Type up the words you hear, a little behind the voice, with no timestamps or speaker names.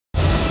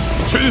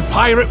Two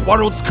pirate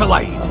worlds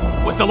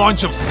collide with the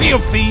launch of Sea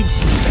of Thieves,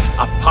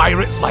 A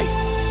Pirate's Life.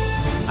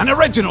 An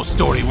original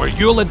story where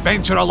you'll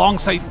adventure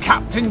alongside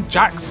Captain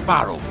Jack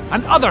Sparrow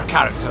and other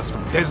characters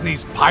from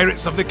Disney's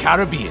Pirates of the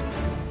Caribbean.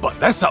 But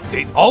this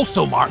update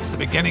also marks the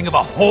beginning of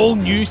a whole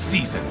new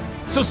season.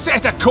 So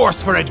set a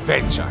course for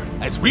adventure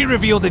as we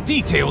reveal the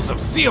details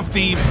of Sea of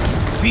Thieves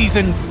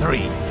Season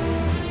 3.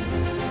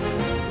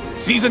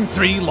 Season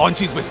 3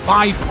 launches with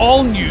 5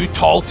 all-new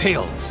tall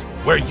tales,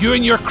 where you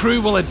and your crew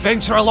will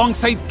adventure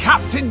alongside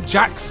Captain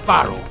Jack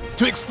Sparrow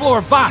to explore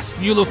vast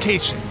new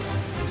locations,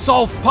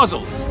 solve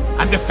puzzles,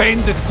 and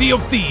defend the Sea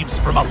of Thieves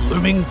from a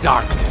looming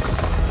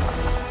darkness.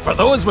 For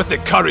those with the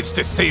courage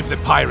to save the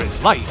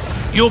pirate's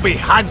life, you'll be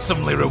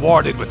handsomely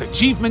rewarded with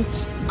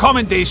achievements,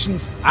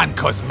 commendations, and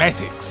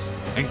cosmetics,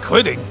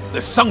 including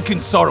the Sunken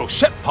Sorrow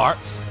ship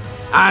parts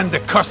and the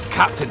Cursed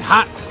Captain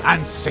hat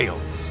and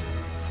sails.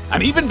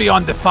 And even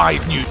beyond the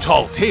 5 new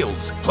tall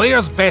tales,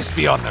 players best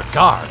be on their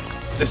guard.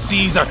 The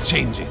seas are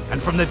changing,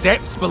 and from the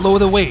depths below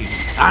the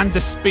waves and the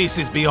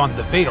spaces beyond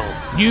the veil,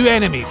 new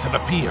enemies have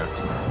appeared.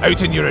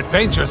 Out in your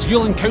adventures,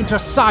 you'll encounter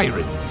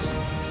sirens,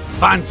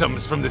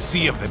 phantoms from the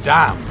Sea of the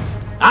Damned,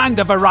 and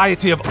a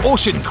variety of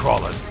ocean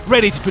crawlers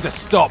ready to put a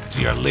stop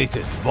to your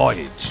latest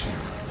voyage.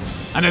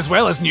 And as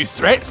well as new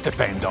threats to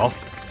fend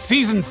off,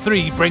 Season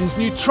 3 brings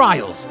new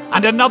trials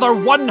and another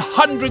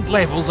 100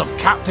 levels of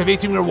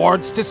captivating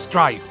rewards to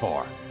strive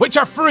for, which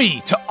are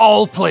free to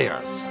all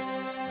players.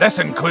 This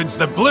includes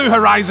the Blue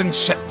Horizon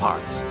ship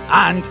parts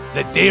and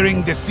the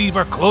Daring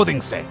Deceiver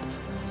clothing set.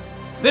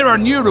 There are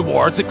new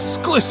rewards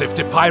exclusive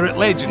to Pirate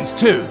Legends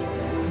too,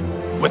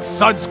 with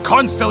Sud's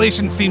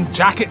Constellation-themed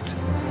jacket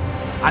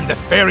and the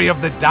Ferry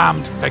of the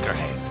Damned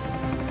figurehead.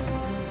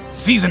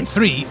 Season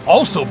 3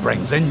 also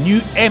brings in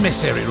new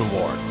emissary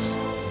rewards,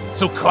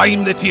 so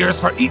climb the tiers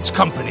for each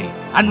company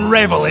and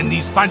revel in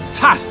these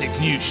fantastic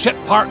new ship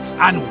parts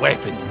and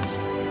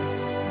weapons.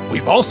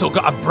 We've also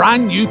got a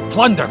brand new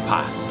Plunder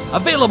Pass,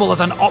 available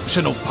as an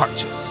optional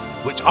purchase,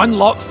 which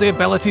unlocks the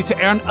ability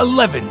to earn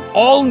 11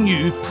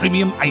 all-new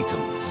premium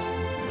items.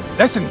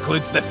 This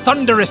includes the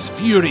Thunderous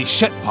Fury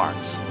ship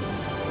parts,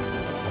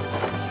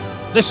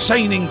 the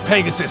Shining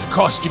Pegasus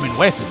costume and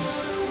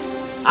weapons,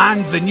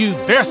 and the new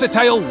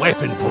versatile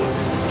weapon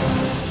poses.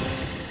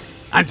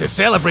 And to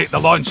celebrate the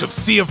launch of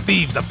Sea of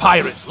Thieves, A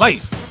Pirate's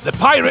Life, the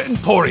Pirate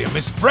Emporium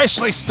is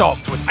freshly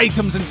stocked with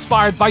items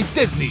inspired by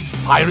Disney's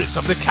Pirates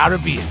of the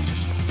Caribbean.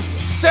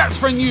 Search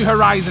for new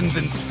horizons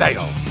in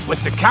style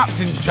with the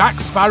Captain Jack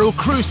Sparrow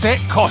crew set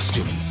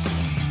costumes,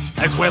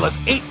 as well as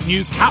 8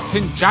 new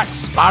Captain Jack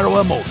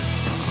Sparrow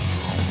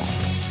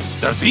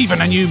emotes. There's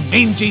even a new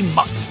mangy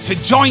mutt to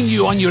join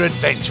you on your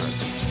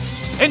adventures.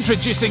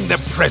 Introducing the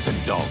Prison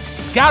Dog,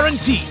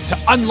 guaranteed to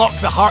unlock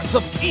the hearts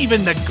of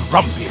even the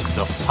grumpiest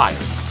of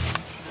pirates.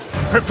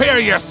 Prepare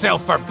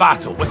yourself for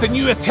battle with the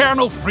new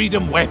Eternal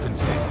Freedom weapon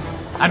set,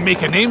 and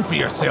make a name for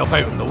yourself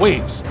out on the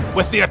waves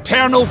with the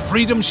Eternal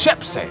Freedom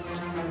ship set.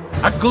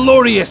 A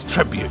glorious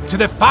tribute to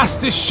the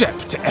fastest ship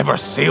to ever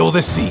sail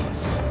the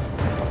seas.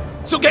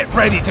 So get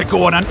ready to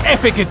go on an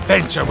epic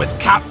adventure with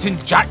Captain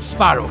Jack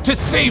Sparrow to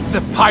save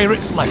the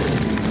pirate's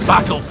life,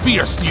 battle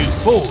fierce new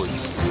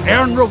foes,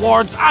 earn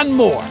rewards and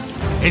more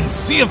in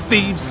Sea of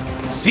Thieves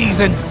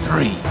Season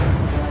 3.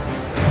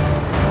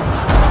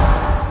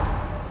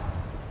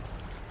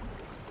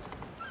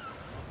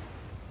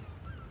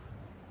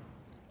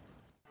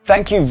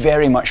 Thank you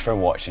very much for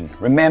watching.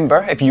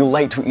 Remember, if you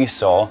liked what you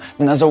saw,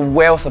 then there's a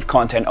wealth of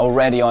content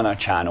already on our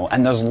channel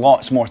and there's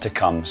lots more to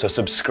come, so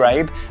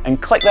subscribe and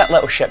click that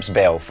little ship's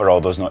bell for all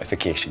those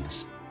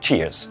notifications.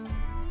 Cheers.